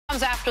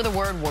After the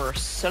word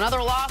worse.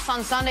 Another loss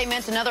on Sunday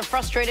meant another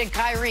frustrated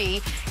Kyrie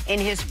in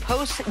his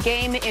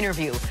post-game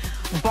interview.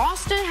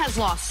 Boston has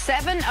lost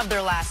 7 of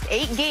their last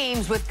 8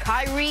 games with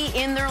Kyrie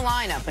in their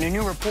lineup. And a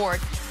new report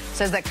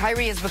says that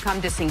Kyrie has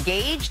become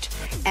disengaged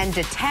and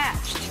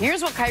detached.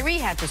 Here's what Kyrie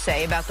had to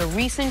say about the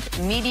recent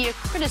media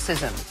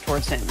criticism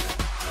towards him.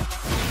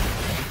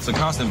 It's a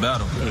constant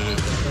battle,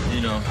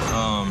 you know,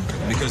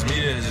 because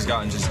media has just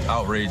gotten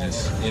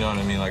outrageous, you know what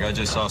I mean? Like, I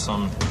just saw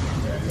some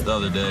the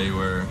other day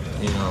where,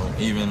 you know,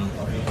 even,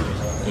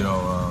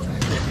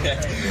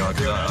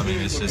 I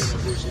mean, it's just,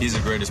 he's the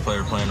greatest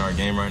player playing our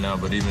game right now,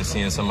 but even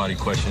seeing somebody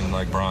question,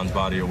 like, Bron's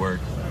body of work,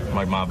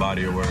 like my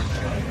body of work,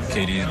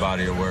 KD's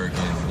body of work,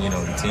 and, you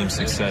know, the team's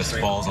success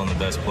falls on the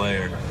best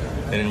player.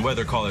 And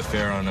whether call it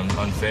fair or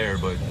unfair,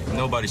 but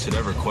nobody should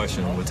ever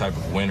question what type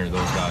of winner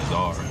those guys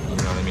are. You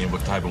know what I mean?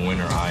 What type of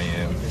winner I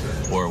am,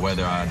 or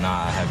whether or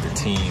not I have the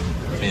team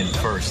in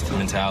first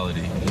mentality.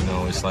 You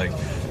know, it's like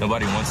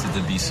nobody wants it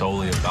to be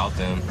solely about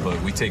them,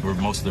 but we take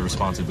most of the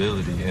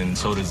responsibility, and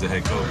so does the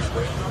head coach.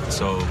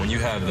 So when you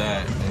have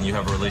that, and you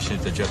have a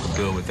relationship that you have to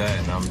build with that,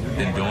 and I've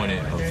been doing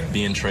it, of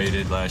being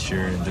traded last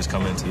year and just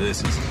coming into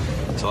this,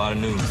 it's a lot of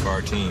news for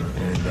our team,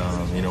 and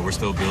you know, we're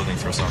still building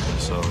for something.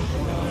 So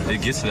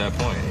it gets to that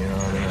point, you know.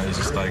 I mean, it's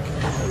just like,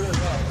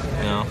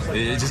 you know,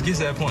 it just gets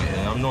to that point,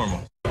 and I'm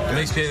normal. It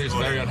makes players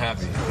very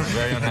unhappy.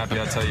 Very unhappy,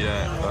 I'll tell you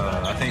that.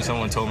 I think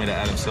someone told me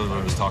that Adam Silver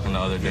was talking the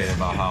other day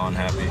about how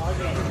unhappy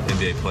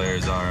NBA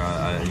players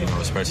are, you know,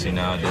 especially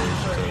nowadays,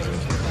 because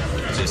of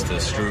just the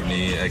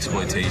scrutiny,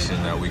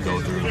 exploitation that we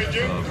go through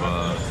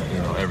of, you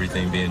know,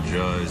 everything being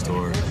judged,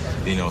 or,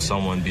 you know,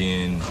 someone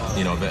being,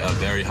 you know, a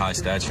very high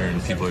stature,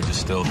 and people are just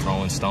still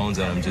throwing stones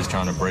at him, just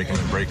trying to break him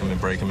and break him and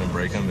break him and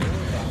break him.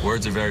 And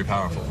words are very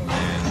powerful,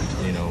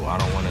 and, you know, I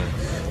don't want to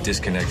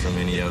disconnect from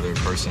any other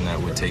person that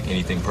would take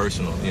anything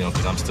personal, you know,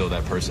 because I'm still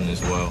that person as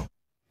well.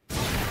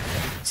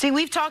 See,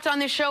 we've talked on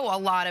this show a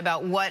lot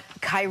about what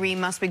Kyrie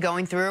must be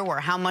going through, or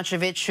how much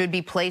of it should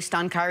be placed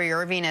on Kyrie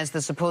Irving as the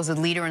supposed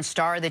leader and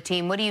star of the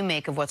team. What do you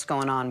make of what's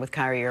going on with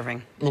Kyrie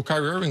Irving? Well,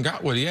 Kyrie Irving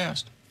got what he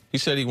asked. He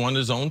said he wanted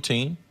his own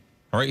team.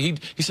 All right,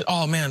 he said,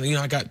 oh, man, you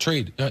know, I got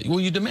traded. Well,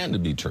 you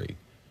demanded to be traded.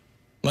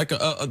 Like,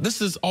 this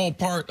is all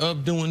part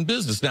of doing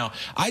business. Now,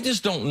 I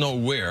just don't know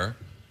where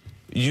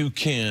you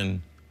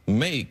can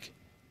make,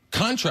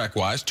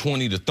 contract-wise,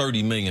 $20 to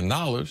 $30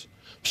 million,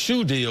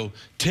 shoe deal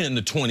 $10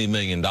 to $20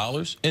 million,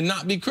 and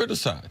not be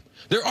criticized.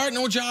 There are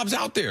no jobs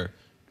out there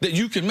that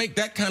you can make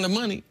that kind of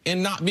money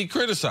and not be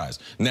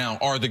criticized. Now,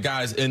 are the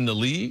guys in the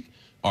league,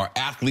 are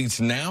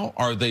athletes now,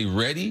 are they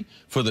ready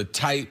for the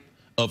type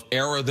of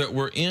era that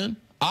we're in?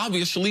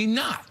 Obviously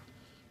not.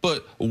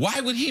 But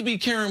why would he be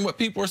caring what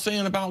people are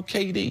saying about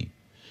KD?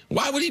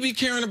 Why would he be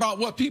caring about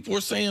what people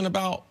are saying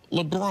about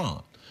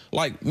LeBron?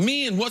 Like,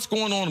 me and what's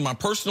going on in my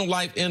personal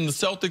life in the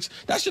Celtics,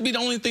 that should be the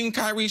only thing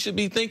Kyrie should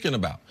be thinking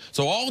about.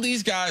 So all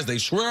these guys, they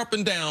swear up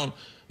and down,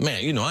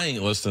 man, you know, I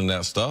ain't listening to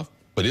that stuff.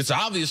 But it's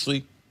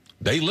obviously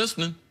they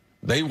listening,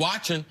 they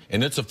watching,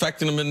 and it's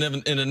affecting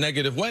them in a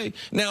negative way.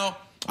 Now,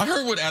 I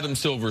heard what Adam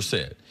Silver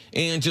said.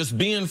 And just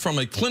being from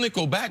a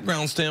clinical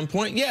background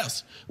standpoint,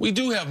 yes, we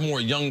do have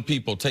more young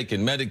people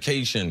taking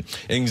medication,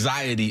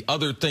 anxiety,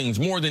 other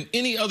things, more than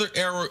any other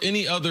era,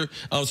 any other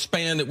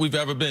span that we've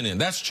ever been in.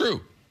 That's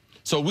true.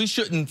 So we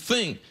shouldn't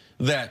think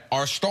that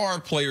our star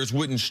players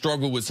wouldn't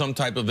struggle with some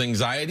type of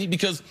anxiety,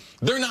 because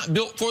they're not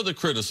built for the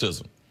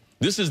criticism.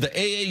 This is the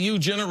AAU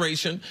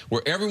generation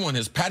where everyone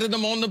has patted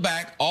them on the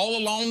back all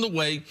along the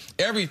way,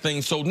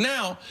 everything. So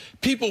now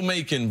people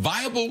making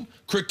viable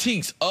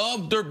critiques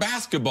of their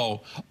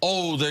basketball,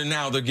 oh,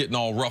 they're getting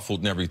all ruffled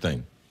and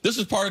everything. This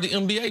is part of the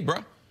NBA, bro.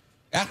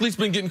 Athletes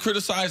been getting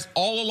criticized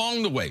all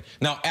along the way.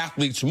 Now,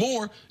 athletes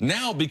more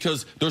now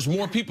because there's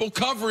more people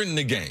covering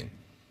the game.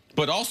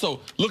 But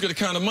also, look at the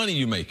kind of money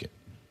you're making.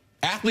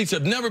 Athletes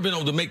have never been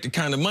able to make the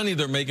kind of money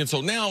they're making,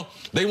 so now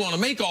they want to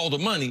make all the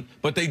money,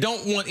 but they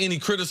don't want any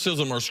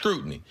criticism or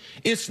scrutiny.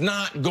 It's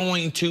not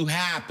going to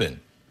happen,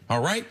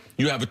 all right?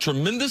 You have a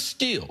tremendous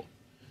skill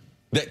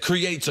that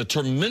creates a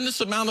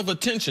tremendous amount of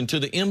attention to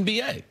the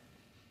NBA,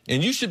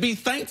 and you should be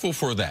thankful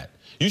for that.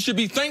 You should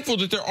be thankful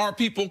that there are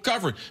people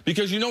covering,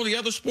 because you know the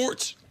other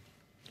sports,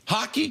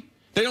 hockey,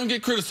 they don't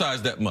get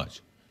criticized that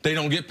much. They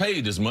don't get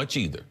paid as much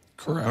either.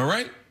 Correct. All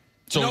right?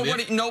 So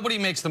nobody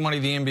makes the money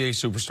the NBA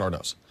superstar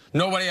does.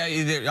 Nobody.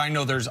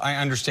 I I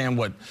understand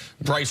what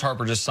Bryce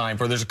Harper just signed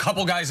for. There's a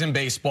couple guys in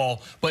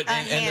baseball, but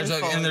there's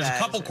a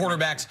couple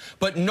quarterbacks,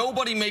 but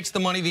nobody makes the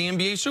money the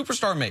NBA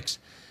superstar makes.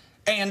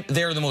 And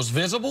they're the most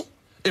visible,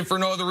 if for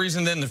no other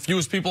reason than the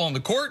fewest people on the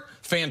court.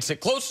 Fans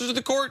sit closer to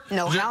the court.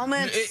 No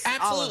helmets.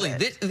 Absolutely. All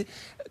of it.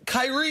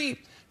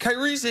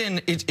 Kyrie's in.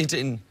 It's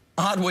an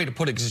odd way to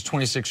put it, because he's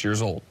 26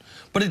 years old.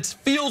 But it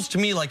feels to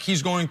me like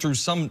he's going through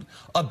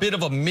a bit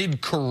of a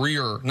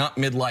mid-career, not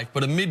midlife,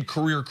 but a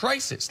mid-career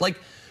crisis. Like,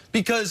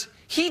 because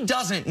he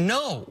doesn't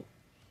know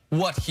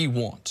what he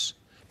wants.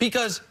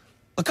 Because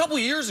a couple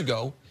years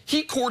ago,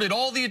 he courted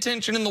all the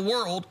attention in the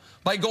world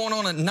by going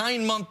on a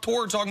 9-month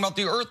tour talking about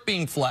the earth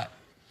being flat.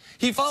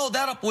 He followed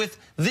that up with,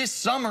 this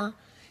summer,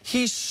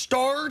 He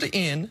starred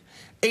in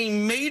a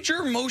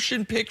major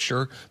motion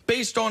picture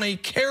based on a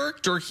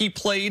character he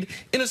played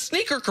in a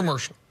sneaker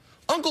commercial.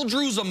 Uncle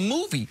Drew's a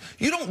movie.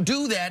 You don't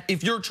do that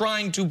if you're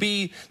trying to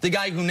be the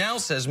guy who now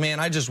says, man,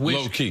 I just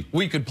wish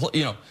we could play,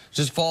 you know,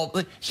 just fall.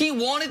 He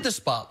wanted the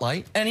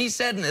spotlight, and he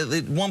said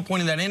at one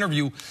point in that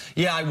interview,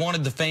 yeah, I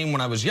wanted the fame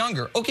when I was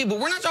younger. Okay, but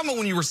we're not talking about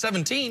when you were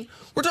 17.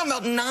 We're talking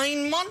about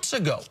 9 months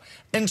ago.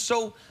 And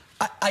so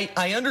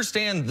I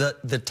understand the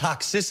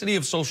toxicity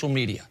of social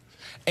media.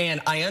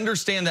 And I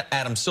understand that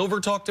Adam Silver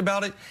talked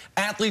about it.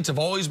 Athletes have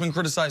always been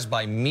criticized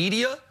by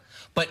media,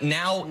 but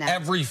now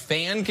every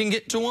fan can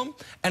get to them,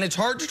 and it's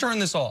hard to turn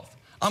this off.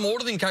 I'm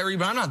older than Kyrie,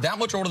 but I'm not that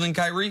much older than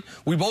Kyrie.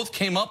 We both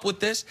came up with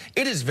this.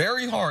 It is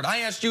very hard. I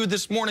asked you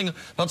this morning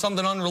about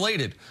something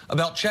unrelated,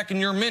 about checking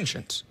your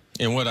mentions.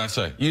 And what'd I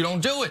say? You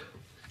don't do it.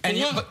 And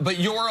but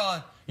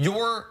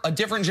you're a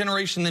different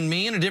generation than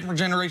me and a different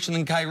generation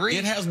than Kyrie.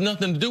 It has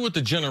nothing to do with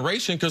the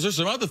generation, because there's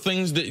some other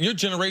things that your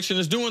generation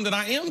is doing that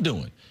I am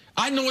doing.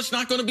 I know it's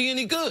not going to be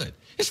any good.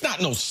 It's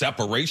not no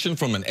separation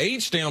from an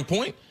age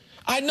standpoint.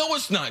 I know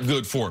it's not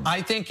good for me.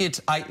 I think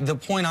the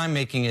point I'm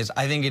making is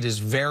I think it is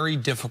very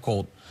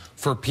difficult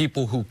for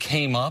people who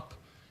came up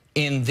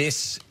in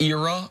this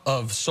era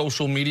of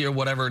social media,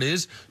 whatever it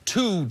is,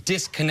 to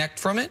disconnect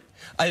from it.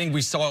 I think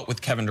we saw it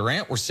with Kevin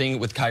Durant. We're seeing it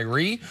with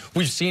Kyrie.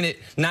 We've seen it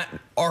not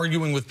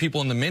arguing with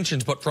people in the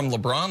mentions, but from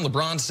LeBron.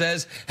 LeBron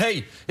says,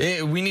 hey,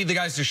 we need the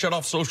guys to shut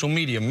off social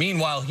media.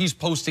 Meanwhile, he's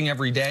posting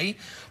every day.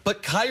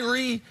 But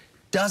Kyrie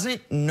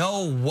doesn't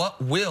know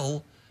what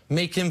will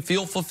make him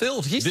feel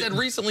fulfilled. He said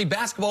recently,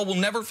 basketball will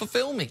never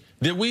fulfill me.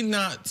 Did we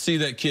not see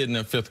that kid in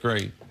the 5th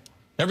grade?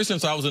 Ever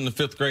since I was in the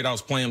 5th grade, I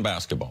was playing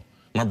basketball.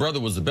 My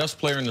brother was the best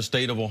player in the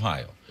state of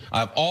Ohio.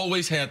 I've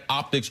always had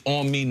optics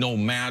on me no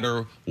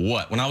matter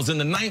what. When I was in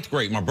the 9th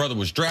grade, my brother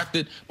was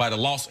drafted by the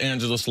Los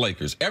Angeles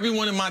Lakers.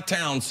 Everyone in my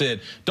town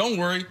said, don't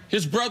worry,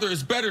 his brother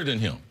is better than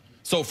him.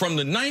 So from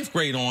the 9th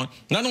grade on,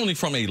 not only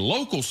from a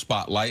local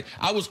spotlight,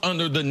 I was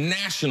under the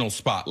national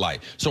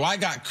spotlight. So I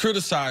got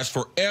criticized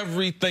for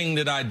everything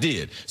that I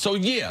did. So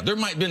yeah, there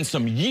might have been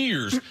some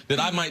years that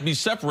I might be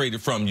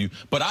separated from you,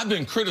 but I've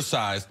been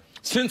criticized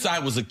since I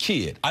was a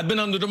kid. I've been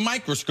under the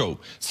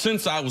microscope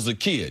since I was a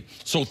kid.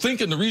 So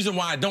thinking the reason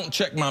why I don't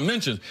check my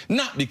mentions,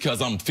 not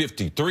because I'm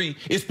 53,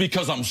 it's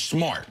because I'm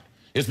smart.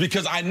 It's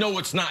because I know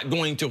it's not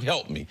going to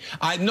help me.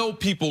 I know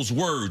people's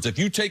words. If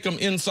you take them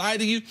inside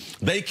of you,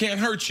 they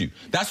can't hurt you.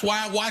 That's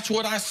why I watch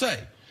what I say.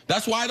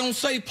 That's why I don't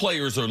say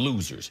players are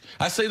losers.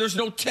 I say there's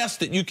no test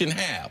that you can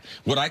have.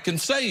 What I can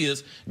say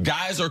is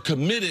guys are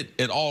committed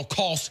at all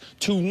costs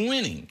to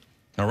winning.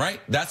 All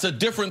right? That's a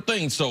different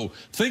thing. So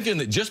thinking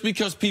that just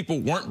because people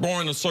weren't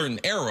born in a certain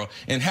era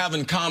and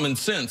having common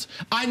sense,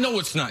 I know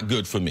it's not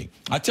good for me.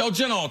 I tell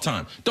Jen all the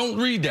time, don't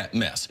read that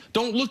mess.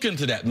 Don't look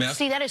into that mess.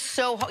 See, that is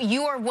so hard.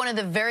 You are one of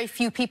the very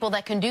few people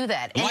that can do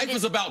that. And life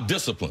is about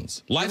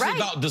disciplines. Life is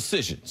about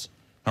decisions.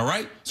 All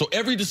right? So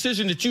every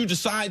decision that you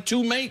decide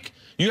to make,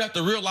 you have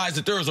to realize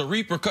that there is a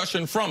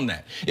repercussion from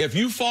that. If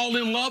you fall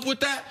in love with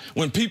that,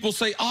 when people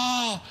say,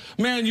 oh,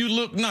 man, you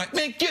look nice.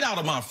 Man, get out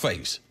of my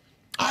face.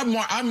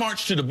 I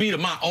march to the beat of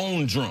my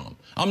own drum.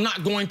 I'm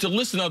not going to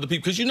listen to other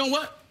people because you know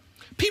what?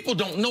 People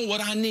don't know what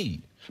I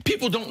need.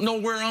 People don't know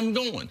where I'm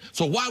going.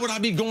 So why would I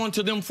be going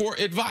to them for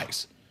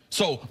advice?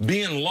 So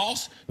being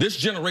lost, this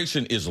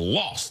generation is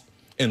lost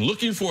and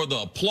looking for the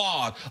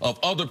applaud of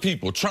other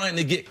people, trying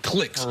to get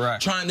clicks,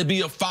 trying to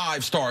be a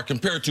 5-star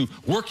compared to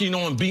working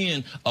on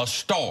being a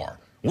star.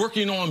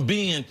 Working on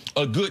being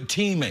a good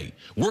teammate,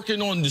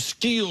 working on the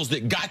skills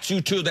that got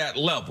you to that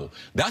level.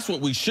 That's what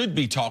we should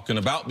be talking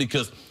about,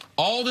 because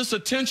all this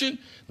attention,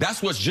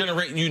 that's what's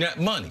generating you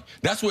that money.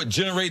 That's what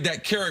generated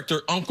that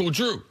character, Uncle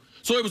Drew.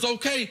 So it was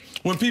okay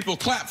when people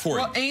clap for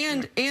you.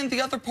 And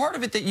the other part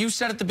of it that you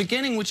said at the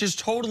beginning, which is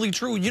totally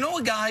true. You know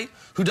a guy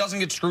who doesn't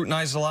get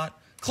scrutinized a lot?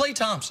 Klay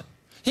Thompson.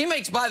 He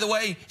makes, by the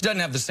way, he doesn't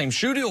have the same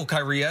shoe deal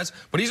Kyrie has,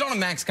 but he's on a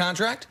max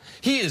contract.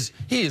 He is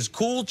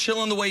cool,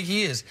 chilling the way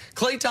he is.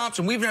 Klay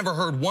Thompson, we've never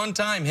heard one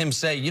time him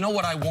say, you know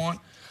what I want?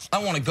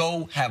 I want to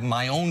go have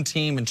my own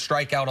team and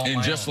strike out on my own.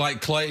 And just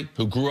like Klay,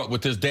 who grew up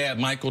with his dad,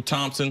 Michael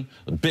Thompson,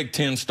 a Big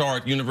Ten star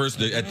at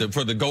university,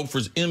 for the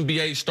Gophers,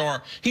 NBA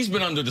star, he's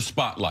been under the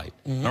spotlight.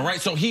 All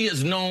right, so he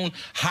has known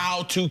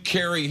how to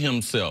carry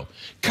himself.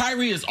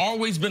 Kyrie has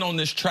always been on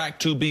this track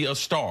to be a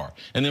star.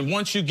 And then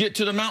once you get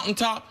to the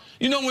mountaintop,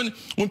 you know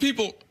when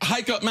people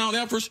hike up Mount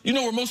Everest, you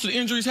know where most of the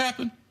injuries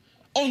happen?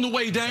 On the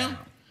way down.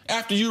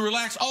 After you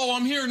relax, oh,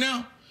 I'm here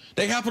now.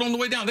 They happen on the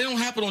way down. They don't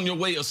happen on your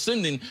way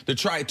ascending to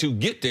try to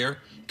get there.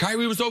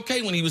 Kyrie was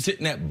okay when he was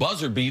hitting that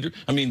buzzer beater.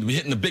 I mean,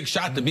 hitting the big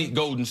shot to beat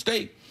Golden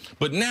State.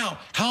 But now,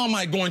 how am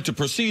I going to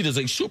proceed as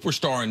a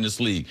superstar in this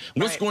league?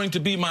 What's going to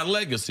be my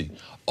legacy?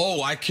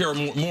 Oh, I care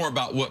more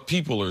about what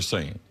people are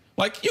saying.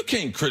 Like, you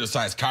can't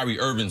criticize Kyrie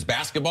Irving's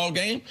basketball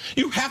game.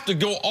 You have to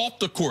go off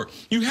the court.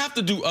 You have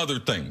to do other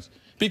things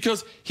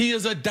because he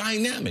is a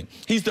dynamic.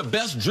 He's the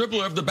best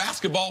dribbler of the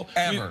basketball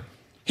ever.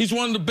 He's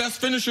one of the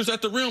best finishers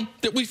at the rim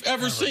that we've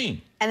ever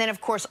seen. And then,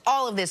 of course,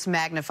 all of this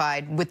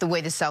magnified with the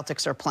way the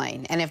Celtics are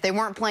playing. And if they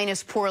weren't playing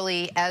as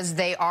poorly as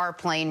they are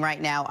playing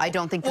right now, I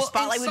don't think the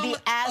spotlight would be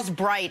as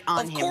bright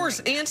on him. Of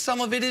course, and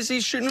some of it is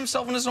he's shooting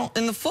himself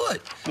in the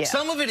foot. Yeah.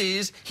 Some of it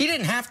is he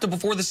didn't have to,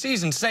 before the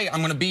season, say, I'm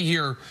going to be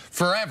here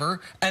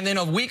forever, and then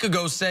a week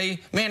ago say,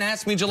 man,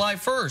 ask me July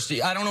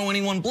 1st. I don't know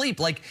anyone bleep.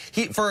 Like,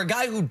 for a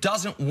guy who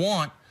doesn't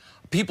want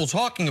people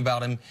talking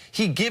about him,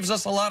 he gives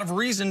us a lot of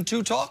reason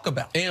to talk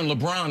about. And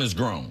LeBron is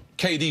grown.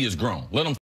 KD is grown. Let him